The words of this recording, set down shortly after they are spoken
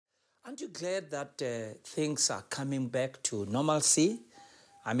Aren't you glad that things are coming back to normalcy?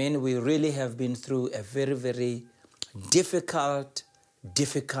 I mean, we really have been through a very, very difficult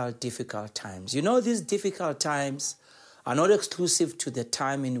times. You know, these difficult times are not exclusive to the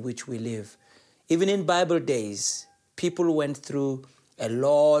time in which we live. Even in Bible days, people went through a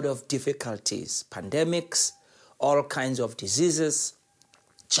lot of difficulties, pandemics, all kinds of diseases,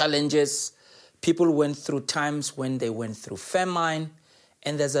 challenges. People went through times when they went through famine.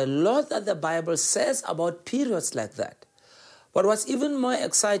 And there's a lot that the Bible says about periods like that. But what's even more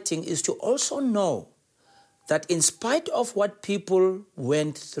exciting is to also know that in spite of what people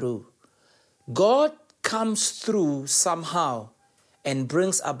went through, God comes through somehow and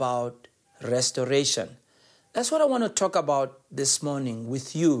brings about restoration. That's what I want to talk about this morning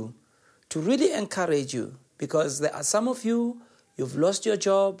with you, to really encourage you, because there are some of you, you've lost your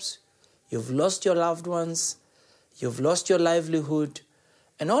jobs, you've lost your loved ones, you've lost your livelihood,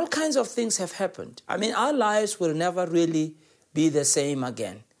 and all kinds of things have happened. I mean, our lives will never really be the same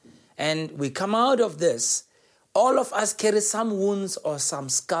again. And we come out of this, all of us carry some wounds or some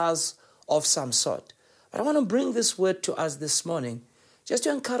scars of some sort. But I want to bring this word to us this morning just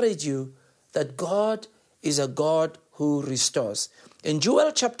to encourage you that God is a God who restores. In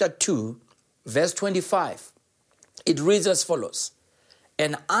Joel chapter 2, verse 25, it reads as follows: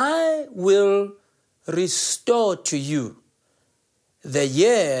 "And I will restore to you the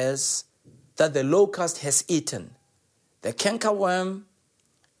years that the locust has eaten, the cankerworm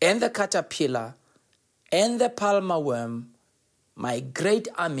and the caterpillar and the palmer worm, my great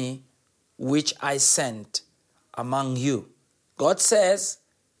army which I sent among you." God says,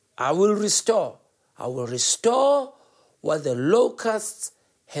 I will restore. I will restore what the locusts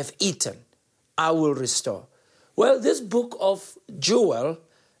have eaten. I will restore. Well, this book of Joel,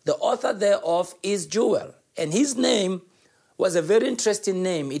 the author thereof is Joel, and his name was a very interesting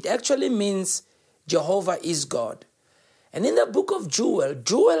name. It actually means Jehovah is God. And in the book of Joel,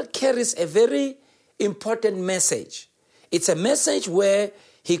 Joel carries a very important message. It's a message where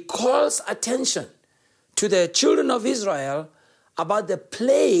he calls attention to the children of Israel about the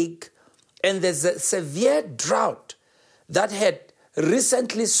plague and the severe drought that had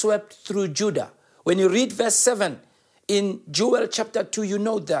recently swept through Judah. When you read verse 7 in Joel chapter 2, you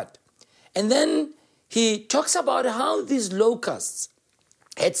know that. And then he talks about how these locusts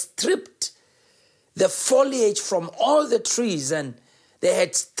had stripped the foliage from all the trees, and they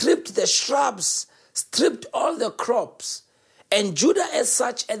had stripped the shrubs, stripped all the crops. And Judah as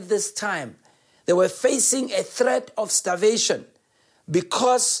such at this time, they were facing a threat of starvation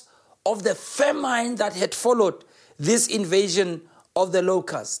because of the famine that had followed this invasion of the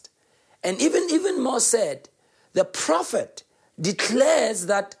locust. And even more said, the prophet declares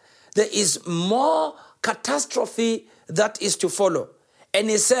that there is more catastrophe that is to follow. And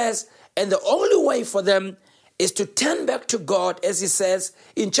he says, and the only way for them is to turn back to God, as he says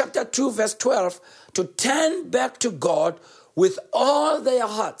in chapter 2, verse 12, to turn back to God with all their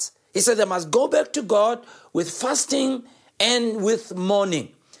hearts. He said they must go back to God with fasting and with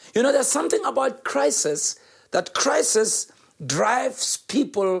mourning. You know, there's something about crisis, that crisis drives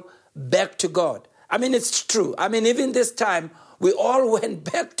people back to God. I mean, it's true. I mean, even this time, we all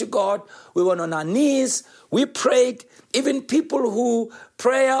went back to God. We went on our knees. We prayed. Even people who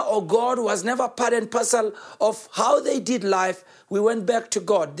prayer or God was never part and parcel of how they did life, we went back to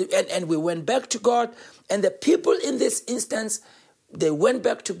God. And we went back to God. And the people in this instance, they went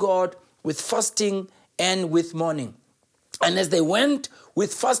back to God with fasting and with mourning. And as they went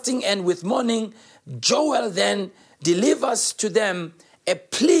with fasting and with mourning, Joel then delivers to them a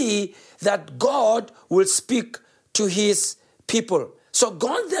plea that God will speak to his people. So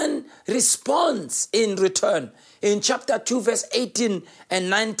God then responds in return in chapter 2, verse 18 and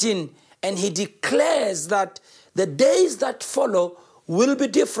 19, and he declares that the days that follow will be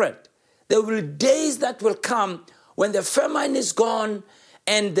different. There will be days that will come when the famine is gone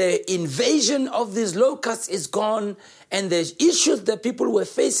and the invasion of these locusts is gone and the issues that people were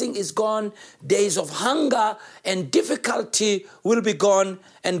facing is gone. Days of hunger and difficulty will be gone,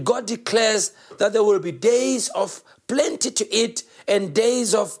 and God declares that there will be days of plenty to eat and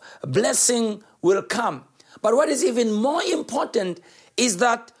days of blessing will come. But what is even more important is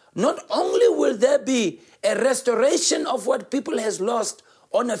that not only will there be a restoration of what people has lost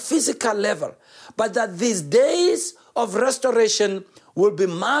on a physical level, but that these days of restoration will be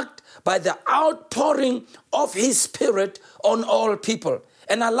marked by the outpouring of his Spirit on all people.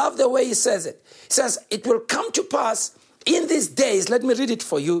 And I love the way he says it. He says, it will come to pass in these days. Let me read it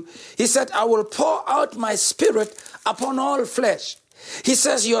for you. He said, I will pour out my Spirit upon all flesh. He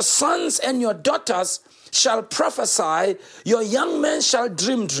says, your sons and your daughters shall prophesy, your young men shall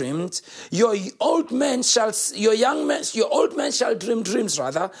dream dreams, your old men shall dream dreams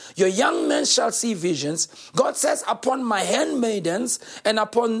rather, your young men shall see visions. God says, upon my handmaidens and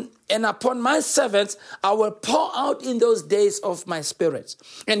upon my servants, I will pour out in those days of my spirit.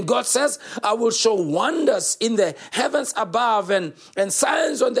 And God says, I will show wonders in the heavens above and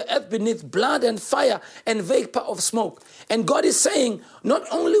signs on the earth beneath, blood and fire and vapor of smoke. And God is saying, not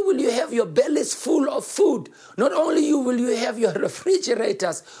only will you have your bellies full of food, not only will you have your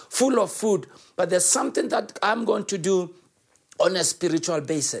refrigerators full of food, but there's something that I'm going to do on a spiritual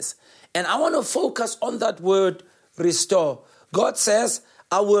basis. And I want to focus on that word, restore. God says,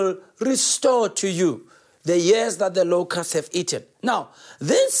 I will restore to you the years that the locusts have eaten. Now,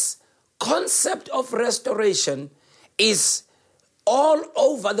 this concept of restoration is all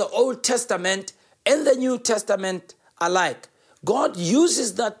over the Old Testament and the New Testament alike. God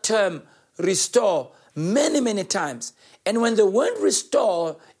uses that term restore many, many times. And when the word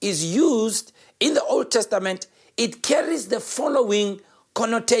restore is used in the Old Testament, it carries the following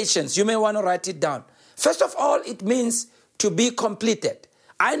connotations. You may want to write it down. First of all, it means to be completed.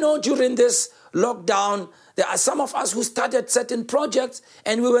 I know during this lockdown, there are some of us who started certain projects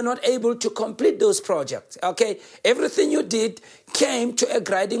and we were not able to complete those projects. Okay, everything you did came to a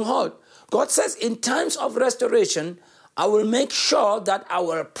grinding halt. God says, in times of restoration, I will make sure that I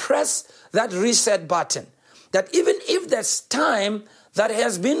will press that reset button. That even if there's time that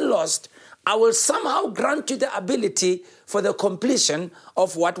has been lost, I will somehow grant you the ability for the completion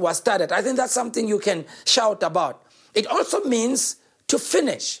of what was started. I think that's something you can shout about. It also means to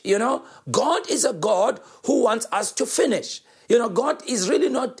finish. God is a God who wants us to finish. God is really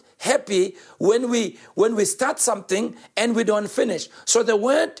not happy when we start something and we don't finish. So the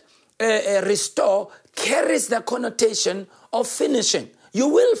word restore carries the connotation of finishing. You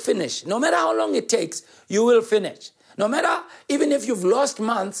will finish. No matter how long it takes, you will finish. No matter, even if you've lost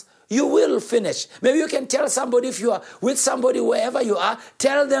months, you will finish. Maybe you can tell somebody, if you are with somebody wherever you are,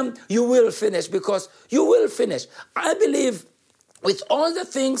 tell them you will finish, because you will finish. I believe with all the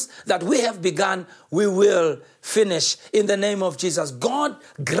things that we have begun, we will finish in the name of Jesus. God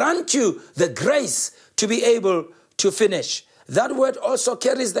grant you the grace to be able to finish. That word also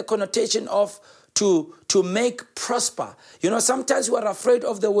carries the connotation of to make prosper. Sometimes we are afraid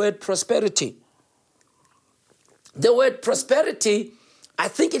of the word prosperity. The word prosperity, I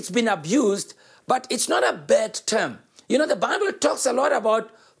think it's been abused, but it's not a bad term. The Bible talks a lot about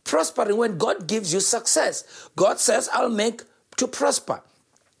prospering when God gives you success. God says, I'll make to prosper.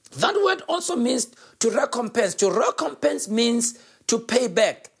 That word also means to recompense. To recompense means to pay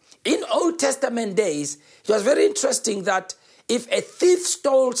back. In Old Testament days, it was very interesting that if a thief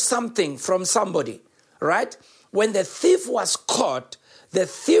stole something from somebody, right? When the thief was caught, the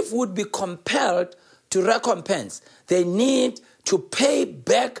thief would be compelled to recompense. They need to pay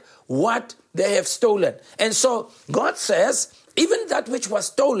back what they have stolen. And so God says, even that which was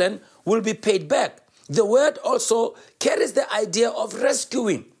stolen will be paid back. The word also carries the idea of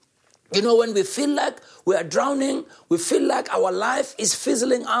rescuing. When we feel like we are drowning, we feel like our life is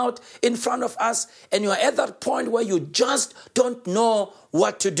fizzling out in front of us, and you're at that point where you just don't know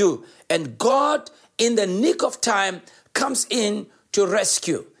what to do. And God, in the nick of time, comes in to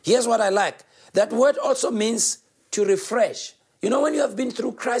rescue. Here's what I like. That word also means to refresh. When you have been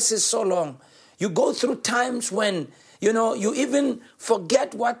through crisis so long, you go through times when, you even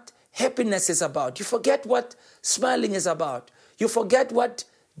forget what happiness is about. You forget what smiling is about. You forget what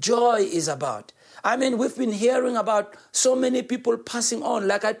joy is about. We've been hearing about so many people passing on.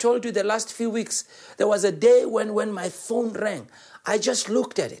 Like I told you the last few weeks, there was a day when my phone rang. I just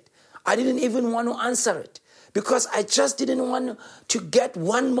looked at it. I didn't even want to answer it because I just didn't want to get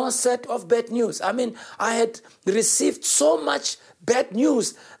one more set of bad news. I had received so much bad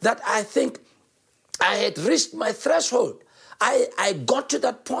news that I think I had reached my threshold. I got to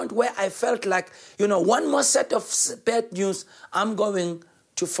that point where I felt like, one more set of bad news, I'm going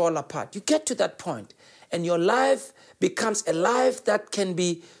to fall apart. You get to that point and your life becomes a life that can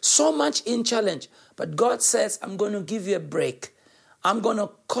be so much in challenge. But God says, I'm going to give you a break. I'm going to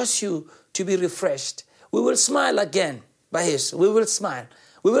cause you to be refreshed. We will smile again, Bahis. We will smile.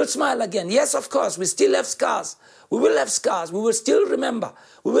 We will smile again. Yes, of course, we still have scars. We will have scars. We will still remember.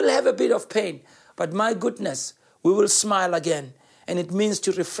 We will have a bit of pain. But my goodness, we will smile again. And it means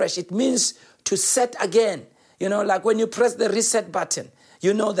to refresh. It means to set again. Like when you press the reset button,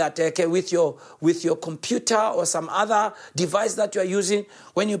 You know that, okay, with your computer or some other device that you are using,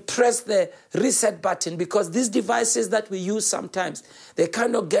 when you press the reset button, because these devices that we use sometimes, they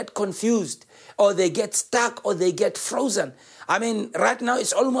kind of get confused, or they get stuck, or they get frozen. I mean, right now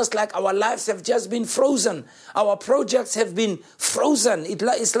it's almost like our lives have just been frozen. Our projects have been frozen.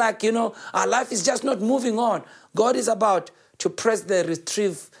 It's like, our life is just not moving on. God is about to press the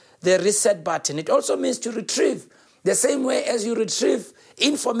reset button. It also means to retrieve, the same way as you retrieve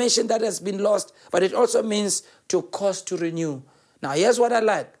information that has been lost, but it also means to cause to renew. Now, here's what I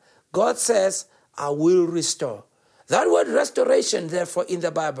like. God says, I will restore. That word restoration, therefore, in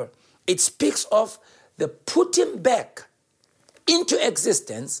the Bible, it speaks of the putting back into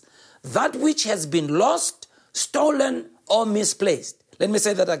existence that which has been lost, stolen, or misplaced. Let me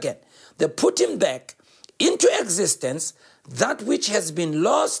say that again. The putting back into existence that which has been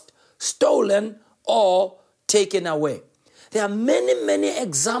lost, stolen, or taken away. There are many, many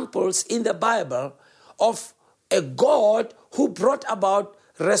examples in the Bible of a God who brought about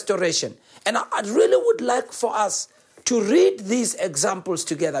restoration. And I really would like for us to read these examples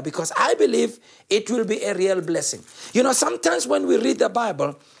together, because I believe it will be a real blessing. Sometimes when we read the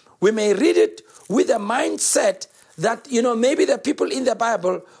Bible, we may read it with a mindset that, maybe the people in the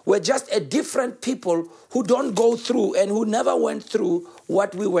Bible were just a different people who don't go through and who never went through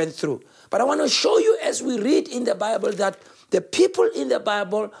what we went through. But I want to show you, as we read in the Bible, that the people in the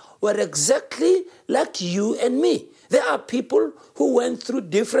Bible were exactly like you and me. There are people who went through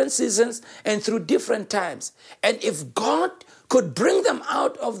different seasons and through different times. And if God could bring them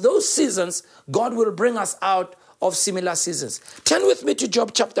out of those seasons, God will bring us out of similar seasons. Turn with me to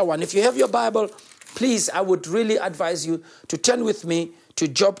Job chapter 1. If you have your Bible, please, I would really advise you to turn with me to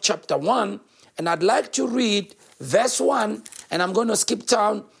Job chapter 1. And I'd like to read verse 1, and I'm going to skip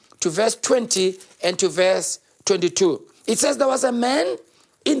down to verse 20 and to verse 22. It says, there was a man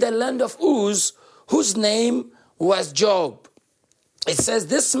in the land of Uz whose name was Job. It says,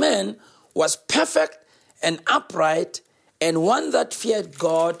 this man was perfect and upright, and one that feared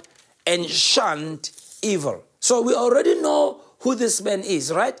God and shunned evil. So we already know who this man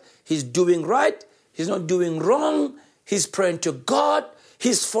is, right? He's doing right. He's not doing wrong. He's praying to God.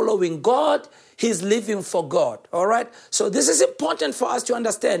 He's following God. He's living for God, all right? So this is important for us to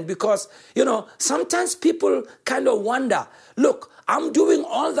understand, because, sometimes people kind of wonder, look, I'm doing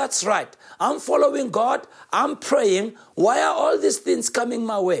all that's right. I'm following God. I'm praying. Why are all these things coming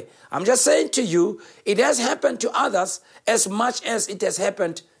my way? I'm just saying to you, it has happened to others as much as it has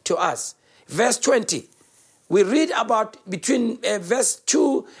happened to us. Verse 20, we read about between verse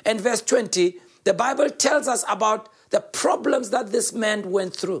 2 and verse 20, the Bible tells us about the problems that this man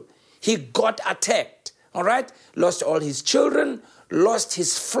went through. He got attacked, all right? Lost all his children, lost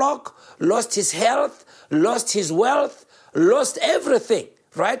his flock, lost his health, lost his wealth, lost everything,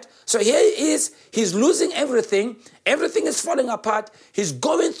 right? So here he is, he's losing everything. Everything is falling apart. He's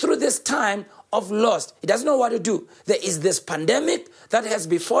going through this time of loss. He doesn't know what to do. There is this pandemic that has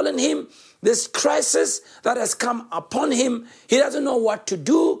befallen him, this crisis that has come upon him. He doesn't know what to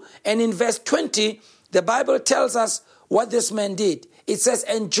do. And in verse 20, the Bible tells us what this man did. It says,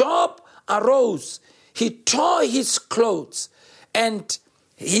 and Job arose, he tore his clothes, and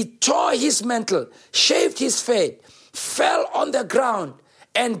he tore his mantle, shaved his face, fell on the ground,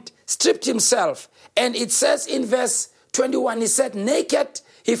 and stripped himself. And it says in verse 21, he said, naked,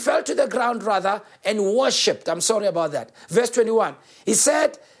 he fell to the ground rather, and worshipped. I'm sorry about that. Verse 21, he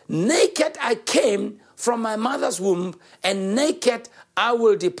said, naked I came from my mother's womb, and naked I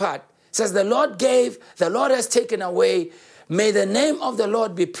will depart. It says, the Lord gave, the Lord has taken away. May the name of the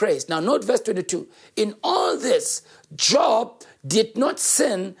Lord be praised. Now note verse 22. In all this, Job did not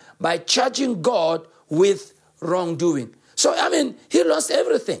sin by charging God with wrongdoing. So, he lost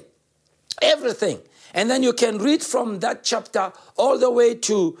everything. Everything. And then you can read from that chapter all the way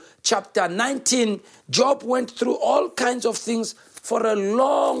to chapter 19. Job went through all kinds of things for a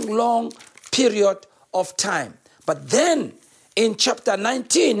long, long period of time. But then in chapter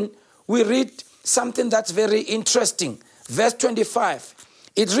 19, we read something that's very interesting. Verse 25,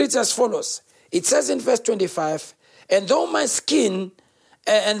 it reads as follows. It says in verse 25, and though my skin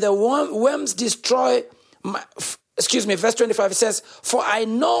and the worms destroy my, verse 25, it says, for I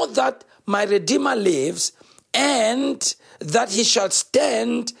know that my Redeemer lives, and that he shall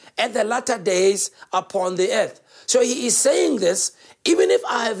stand at the latter days upon the earth. So he is saying this, even if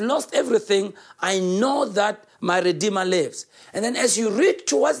I have lost everything, I know that my Redeemer lives. And then as you read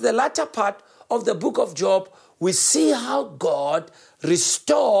towards the latter part of the book of Job, we see how God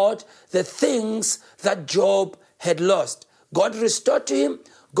restored the things that Job had lost. God restored to him.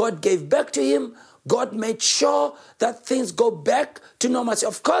 God gave back to him. God made sure that things go back to normalcy.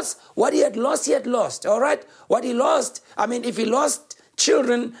 Of course, what he had lost, all right? What he lost, if he lost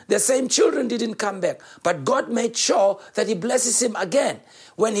children, the same children didn't come back. But God made sure that he blesses him again.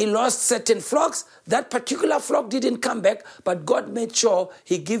 When he lost certain flocks, that particular flock didn't come back, but God made sure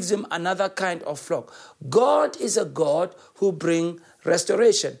he gives him another kind of flock. God is a God who brings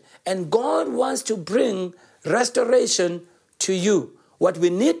restoration. And God wants to bring restoration to you. What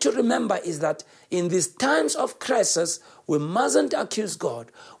we need to remember is that in these times of crisis, we mustn't accuse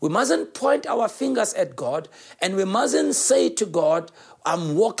God. We mustn't point our fingers at God. And we mustn't say to God,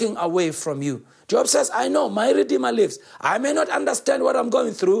 I'm walking away from you. Job says, I know my Redeemer lives. I may not understand what I'm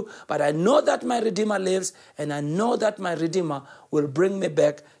going through, but I know that my Redeemer lives, and I know that my Redeemer will bring me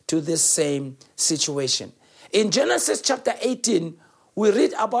back to this same situation. In Genesis chapter 18, we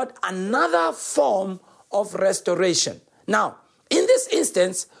read about another form of restoration. Now, in this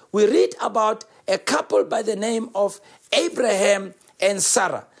instance, we read about a couple by the name of Abraham and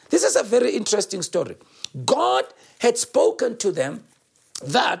Sarah. This is a very interesting story. God had spoken to them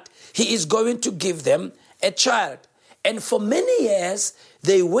that he is going to give them a child. And for many years,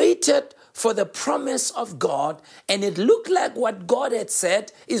 they waited for the promise of God, and it looked like what God had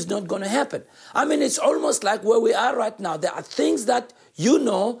said is not going to happen. It's almost like where we are right now. There are things that you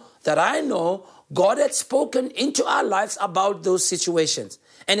know, that I know, God had spoken into our lives about those situations.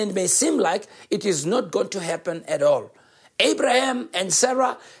 And it may seem like it is not going to happen at all. Abraham and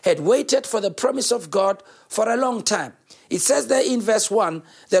Sarah had waited for the promise of God for a long time. It says there in verse 1,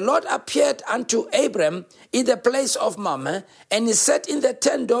 the Lord appeared unto Abram in the place of Mamre, and he sat in the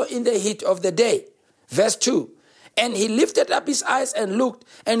tent door in the heat of the day. Verse 2, and he lifted up his eyes and looked,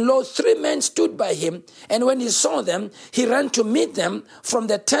 and lo, 3 men stood by him. And when he saw them, he ran to meet them from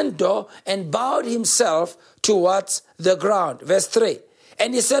the tent door and bowed himself towards the ground. Verse 3,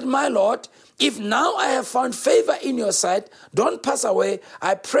 and he said, my Lord, if now I have found favor in your sight, don't pass away,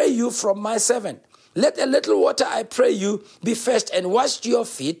 I pray you, from my servant. Let a little water, I pray you, be fetched, and wash your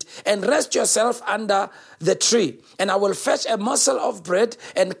feet, and rest yourself under the tree. And I will fetch a morsel of bread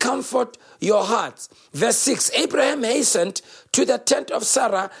and comfort your hearts. Verse 6, Abraham hastened to the tent of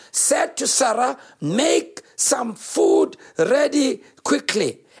Sarah, said to Sarah, make some food ready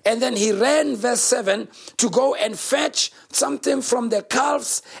quickly. And then he ran, verse 7, to go and fetch something from the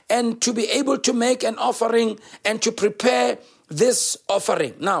calves and to be able to make an offering and to prepare this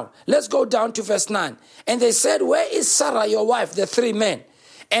offering. Now, let's go down to verse 9. And they said, where is Sarah, your wife, the 3 men?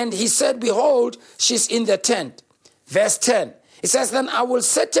 And he said, behold, she's in the tent. Verse 10. It says, then I will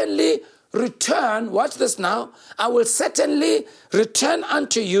certainly return, watch this now, I will certainly return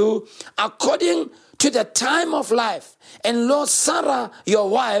unto you according to the time of life. And lo, Sarah, your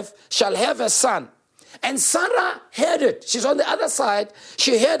wife, shall have a son. And Sarah heard it. She's on the other side.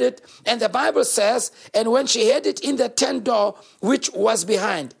 She heard it. And the Bible says, and when she heard it in the tent door, which was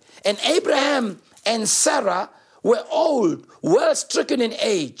behind. And Abraham and Sarah were old, well stricken in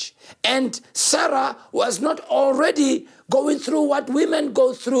age. And Sarah was not already going through what women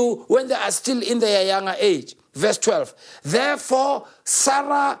go through when they are still in their younger age. Verse 12. Therefore,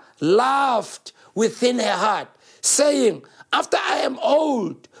 Sarah laughed within her heart, saying, after I am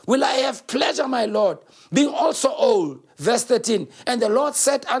old, will I have pleasure, my Lord, being also old? Verse 13, and the Lord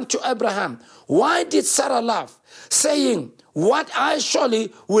said unto Abraham, why did Sarah laugh, saying, what I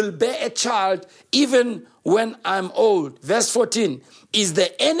surely will bear a child even when I'm old? Verse 14, is there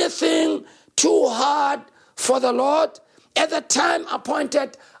anything too hard for the Lord? At the time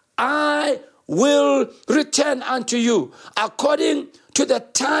appointed, I will return unto you according to the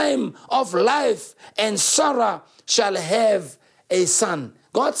time of life, and Sarah shall have a son.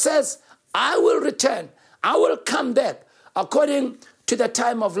 God says, I will return. I will come back according to the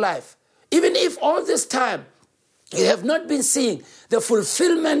time of life. Even if all this time you have not been seeing the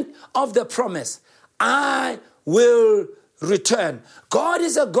fulfillment of the promise, I will return. God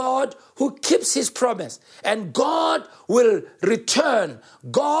is a God who keeps his promise, and God will return.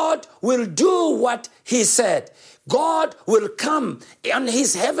 God will do what he said. God will come on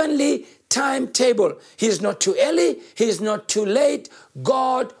his heavenly timetable. He is not too early. He is not too late.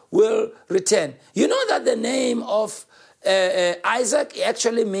 God will return. You know that the name of Isaac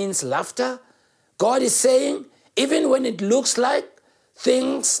actually means laughter. God is saying, even when it looks like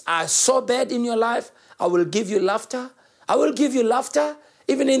things are so bad in your life, I will give you laughter. I will give you laughter.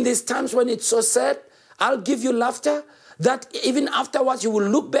 Even in these times when it's so sad, I'll give you laughter. That even afterwards you will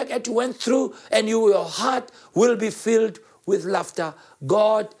look back at what you went through and your heart will be filled with laughter.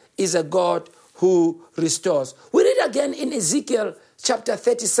 God is a God who restores. We read again in Ezekiel chapter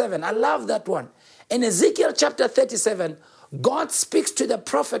 37. I love that one. In Ezekiel chapter 37, God speaks to the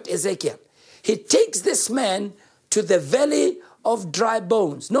prophet Ezekiel. he takes this man to the valley of dry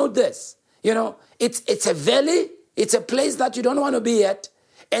bones. Note this, it's a valley, it's a place that you don't want to be at.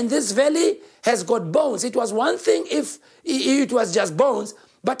 And this valley has got bones. It was one thing if it was just bones,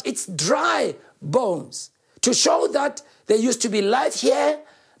 but it's dry bones. To show that there used to be life here,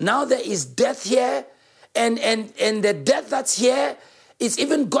 now there is death here, and the death that's here is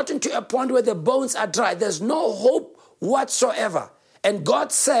even gotten to a point where the bones are dry. There's no hope whatsoever. And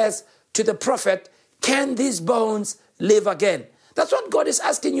God says to the prophet, can these bones live again? That's what God is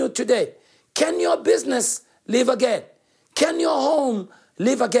asking you today. Can your business live again? Can your home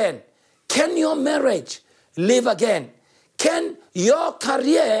live again? Can your marriage live again? Can your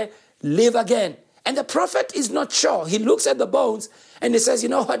career live again? And the prophet is not sure. He looks at the bones and he says, you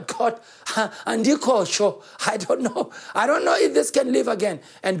know what, God, I don't know. I don't know if this can live again.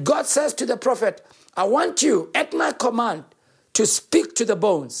 And God says to the prophet, I want you at my command to speak to the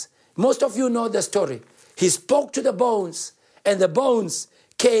bones. Most of you know the story. He spoke to the bones and the bones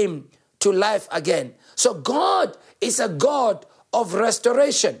came to life again. So God is a God of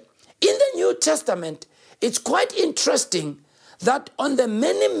restoration. In the New Testament, it's quite interesting that on the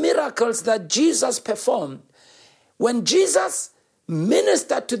many miracles that Jesus performed, when Jesus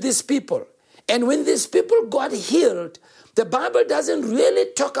ministered to these people, and when these people got healed, the Bible doesn't really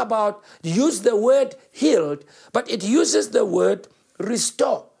use the word healed, but it uses the word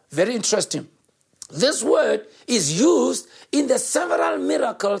restore. Very interesting. This word is used in the several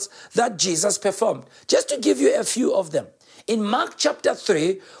miracles that Jesus performed. Just to give you a few of them. In Mark chapter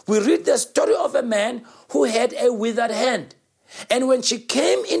 3, we read the story of a man who had a withered hand. And when she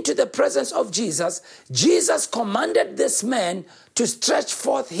came into the presence of Jesus, Jesus commanded this man to stretch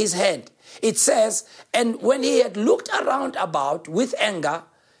forth his hand. It says, and when he had looked around about with anger,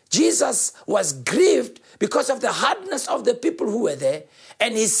 Jesus was grieved because of the hardness of the people who were there.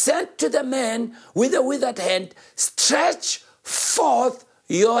 And he said to the man with the withered hand, stretch forth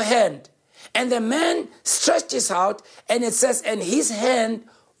your hand. And the man stretched his out, and it says, and his hand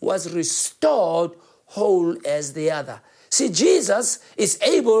was restored whole as the other. See, Jesus is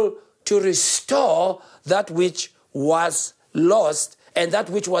able to restore that which was lost and that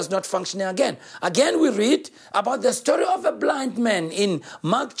which was not functioning again. Again, we read about the story of a blind man in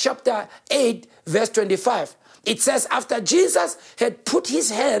Mark chapter 8, verse 25. It says, after Jesus had put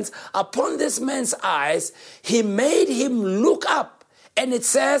his hands upon this man's eyes, he made him look up. And it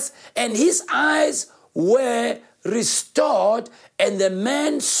says, and his eyes were restored, and the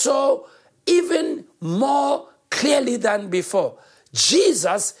man saw even more clearly than before.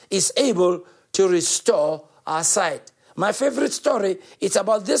 Jesus is able to restore our sight. My favorite story is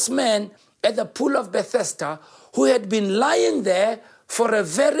about this man at the pool of Bethesda who had been lying there for a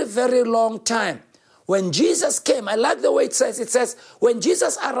very, very long time. When Jesus came, I like the way it says, when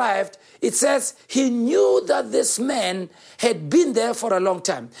Jesus arrived, it says he knew that this man had been there for a long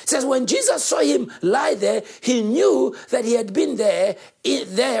time. It says when Jesus saw him lie there, he knew that he had been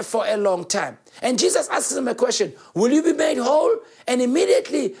there for a long time. And Jesus asked him a question, will you be made whole? And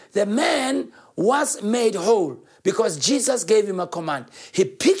immediately the man was made whole because Jesus gave him a command. He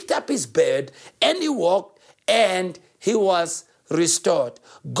picked up his bed and he walked and he was restored.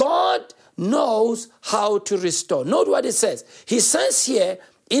 God knows how to restore. Note what it says. He says here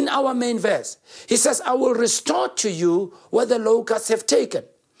in our main verse, he says, I will restore to you what the locusts have taken.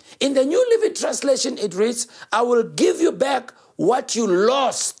 In the New Living Translation, it reads, I will give you back what you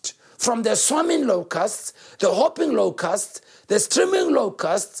lost from the swarming locusts, the hopping locusts, the streaming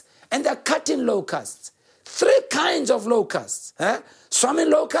locusts, and the cutting locusts. 3 kinds of locusts. Swarming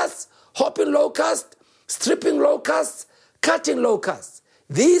locusts, hopping locusts, stripping locusts, cutting locusts.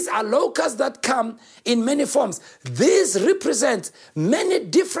 These are locusts that come in many forms. These represent many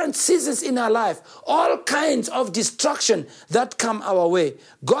different seasons in our life, all kinds of destruction that come our way.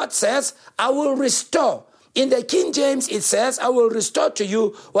 God says, I will restore. In the King James, it says, I will restore to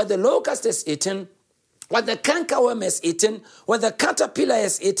you what the locust has eaten, what the cankerworm has eaten, what the caterpillar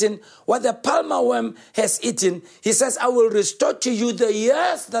has eaten, what the palmer worm has eaten. He says, I will restore to you the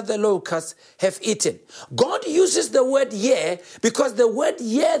years that the locusts have eaten. God uses the word year because the word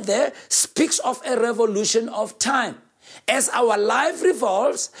year there speaks of a revolution of time. As our life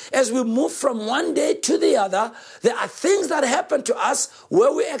revolves, as we move from one day to the other, there are things that happen to us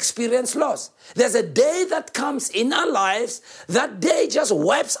where we experience loss. There's a day that comes in our lives, that day just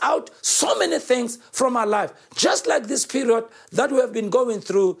wipes out so many things from our life, just like this period that we have been going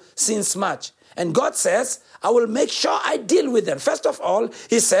through since March. And God says, I will make sure I deal with them. First of all,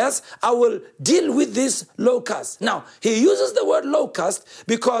 he says, I will deal with these locusts. Now, he uses the word locust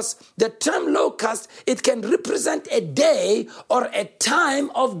because the term locust, it can represent a day or a time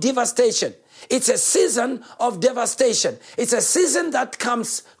of devastation. It's a season of devastation. It's a season that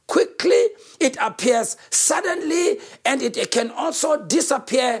comes quickly, it appears suddenly, and it can also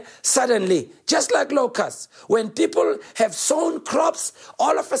disappear suddenly. Just like locusts. When people have sown crops,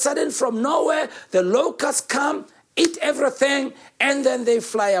 all of a sudden from nowhere, the locusts come, eat everything, and then they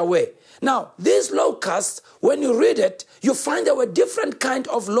fly away. Now, these locusts, when you read it, you find there were different kind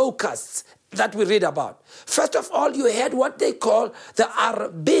of locusts that we read about. First of all, you had what they call the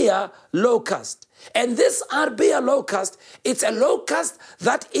Arbea locust. And this Arbea locust, it's a locust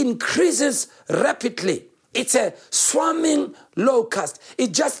that increases rapidly. It's a swarming locust.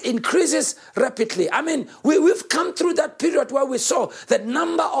 It just increases rapidly. I mean, we've come through that period where we saw the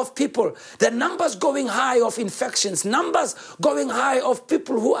number of people, the numbers going high of infections, numbers going high of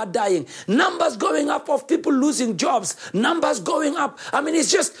people who are dying, numbers going up of people losing jobs, numbers going up. I mean,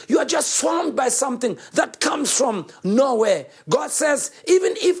 it's just, you are just swarmed by something that comes from nowhere. God says,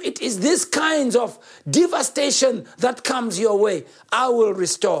 even if it is this kinds of devastation that comes your way, I will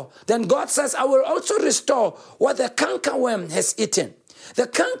restore. Then God says, I will also restore what the cankerworm has eaten. The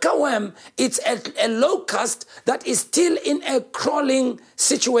cankerworm, it's a locust that is still in a crawling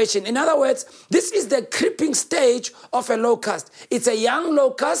situation. In other words, this is the creeping stage of a locust. It's a young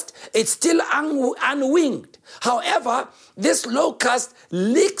locust. It's still unwinged. However, this locust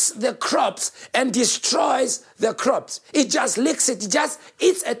licks the crops and destroys the crops. It just licks it. It just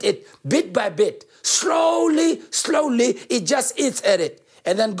eats at it bit by bit. Slowly, it just eats at it.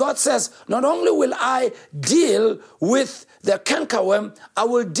 And then God says, not only will I deal with the cankerworm, I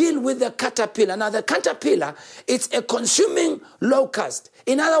will deal with the caterpillar. Now the caterpillar, it's a consuming locust.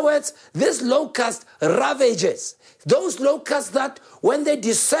 In other words, this locust ravages. Those locusts that when they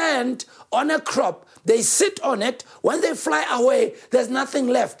descend on a crop, they sit on it. When they fly away, there's nothing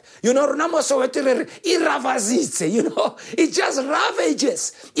left. You know, it just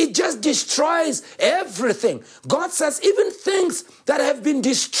ravages. It just destroys everything. God says, even things that have been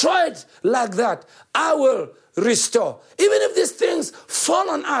destroyed like that, I will restore. Even if these things fall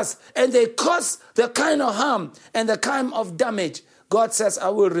on us and they cause the kind of harm and the kind of damage, God says, I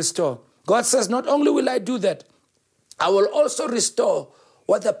will restore. God says, not only will I do that, I will also restore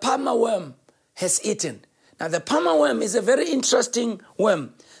what the palmer worm has eaten. Now, the palmer worm is a very interesting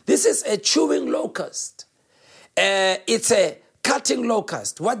worm. This is a chewing locust. It's a cutting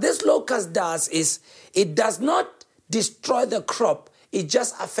locust. What this locust does is it does not destroy the crop. It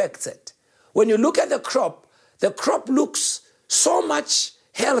just affects it. When you look at the crop looks so much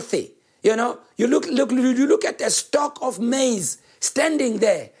healthy. You know, you look at a stalk of maize standing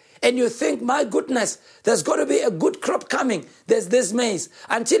there. And you think, my goodness, there's got to be a good crop coming. There's this maize.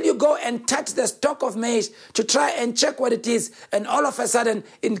 Until you go and touch the stalk of maize to try and check what it is, and all of a sudden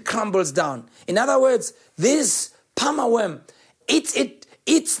it crumbles down. In other words, this palmer worm eats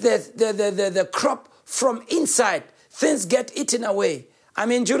the crop from inside. Things get eaten away. I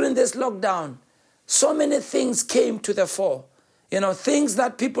mean, during this lockdown, so many things came to the fore. You know, things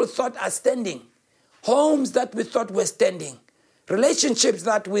that people thought are standing. Homes that we thought were standing. Relationships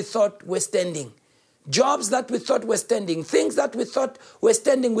that we thought were standing. Jobs that we thought were standing. Things that we thought were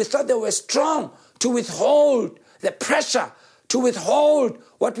standing. We thought they were strong to withhold the pressure, to withhold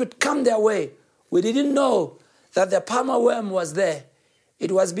what would come their way. We didn't know that the palmer worm was there.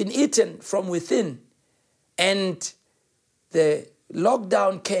 It was being eaten from within. And the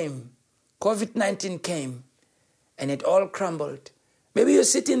lockdown came. COVID-19 came. And it all crumbled. Maybe you're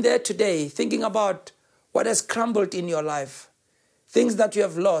sitting there today thinking about what has crumbled in your life. Things that you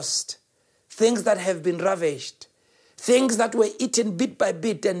have lost, things that have been ravished, things that were eaten bit by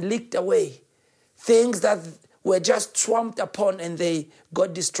bit and leaked away, things that were just swamped upon and they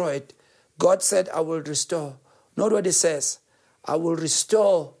got destroyed. God said, I will restore. Note what he says, I will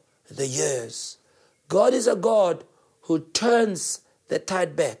restore the years. God is a God who turns the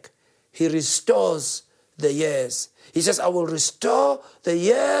tide back. He restores the years. He says, I will restore the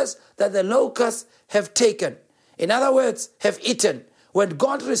years that the locusts have taken. In other words, have eaten. When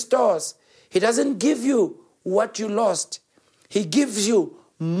God restores, He doesn't give you what you lost. He gives you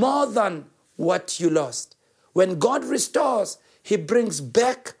more than what you lost. When God restores, He brings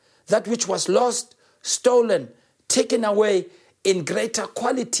back that which was lost, stolen, taken away in greater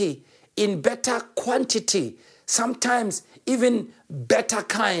quality, in better quantity, sometimes even better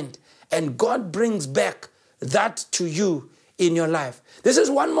kind. And God brings back that to you in your life. This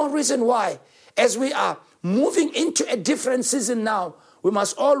is one more reason why, as we are moving into a different season now, we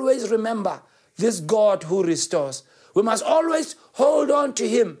must always remember this God who restores. We must always hold on to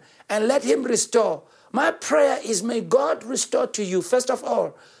Him and let Him restore. My prayer is, may God restore to you, first of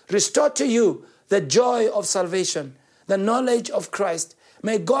all, restore to you the joy of salvation, the knowledge of Christ.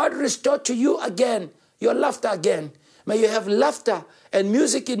 May God restore to you again your laughter again. May you have laughter and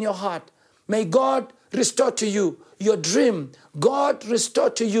music in your heart. May God restore to you your dream. God restore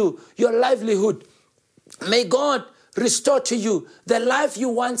to you your livelihood. May God restore to you the life you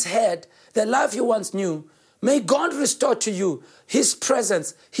once had, the life you once knew. May God restore to you His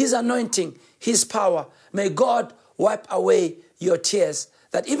presence, His anointing, His power. May God wipe away your tears,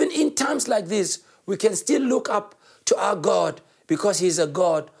 that even in times like this, we can still look up to our God, because He is a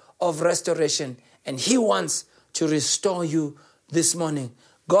God of restoration, and He wants to restore you this morning.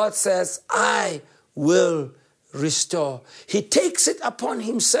 God says, I will restore. He takes it upon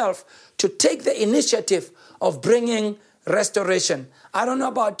Himself to take the initiative of bringing restoration. I don't know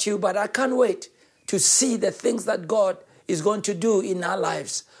about you, but I can't wait to see the things that God is going to do in our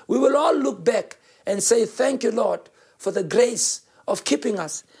lives. We will all look back and say, thank you, Lord, for the grace of keeping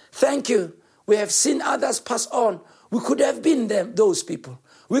us. Thank you. We have seen others pass on. We could have been those people.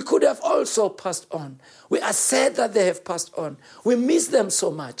 We could have also passed on. We are sad that they have passed on. We miss them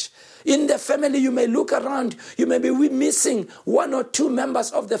so much. In the family, you may look around. You may be missing one or two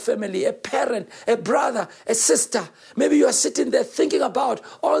members of the family, a parent, a brother, a sister. Maybe you are sitting there thinking about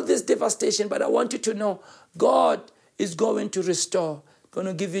all this devastation, but I want you to know God is going to restore, going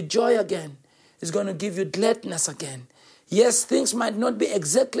to give you joy again. He's going to give you gladness again. Yes, things might not be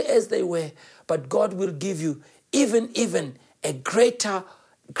exactly as they were, but God will give you even a greater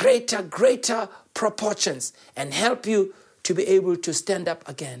proportions and help you to be able to stand up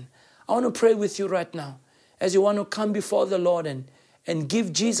again. I want to pray with you right now as you want to come before the Lord and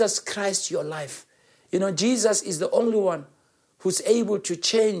give Jesus Christ your life. You know, Jesus is the only one who's able to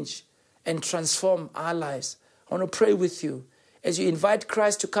change and transform our lives. I want to pray with you as you invite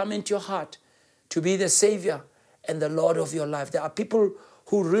Christ to come into your heart, to be the Savior and the Lord of your life. There are people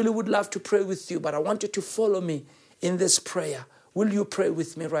who really would love to pray with you, but I want you to follow me in this prayer. Will you pray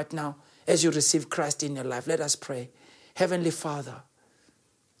with me right now as you receive Christ in your life? Let us pray. Heavenly Father,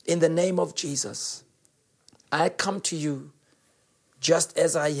 in the name of Jesus, I come to you just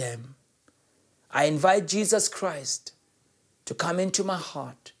as I am. I invite Jesus Christ to come into my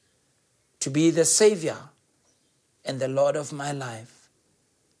heart, to be the Savior and the Lord of my life.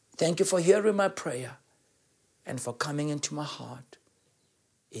 Thank you for hearing my prayer and for coming into my heart.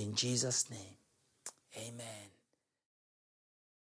 In Jesus' name, amen.